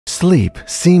Sleep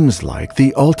seems like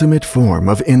the ultimate form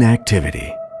of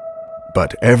inactivity.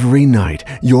 But every night,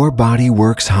 your body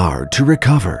works hard to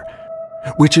recover,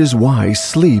 which is why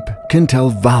sleep can tell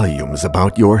volumes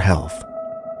about your health.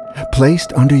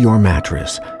 Placed under your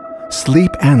mattress,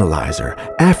 Sleep Analyzer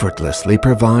effortlessly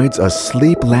provides a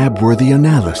sleep lab-worthy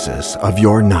analysis of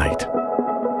your night.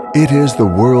 It is the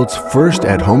world's first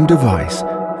at-home device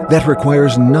that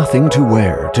requires nothing to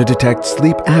wear to detect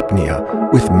sleep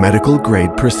apnea with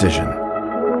medical-grade precision.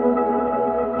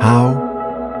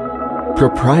 How?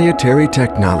 Proprietary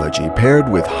technology paired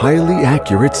with highly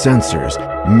accurate sensors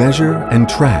measure and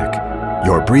track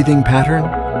your breathing pattern,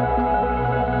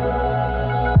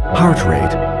 heart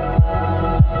rate,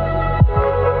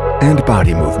 and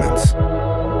body movements.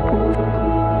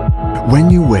 When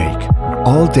you wake,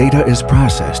 all data is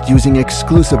processed using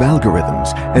exclusive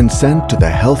algorithms and sent to the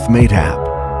HealthMate app.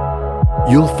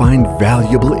 You'll find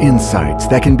valuable insights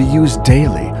that can be used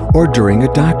daily or during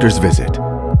a doctor's visit,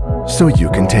 so you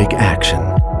can take action.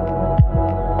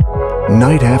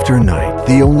 Night after night,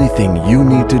 the only thing you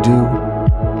need to do,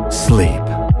 sleep.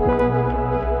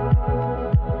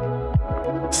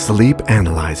 Sleep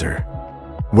Analyzer.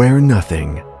 Where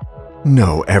nothing,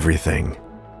 know everything.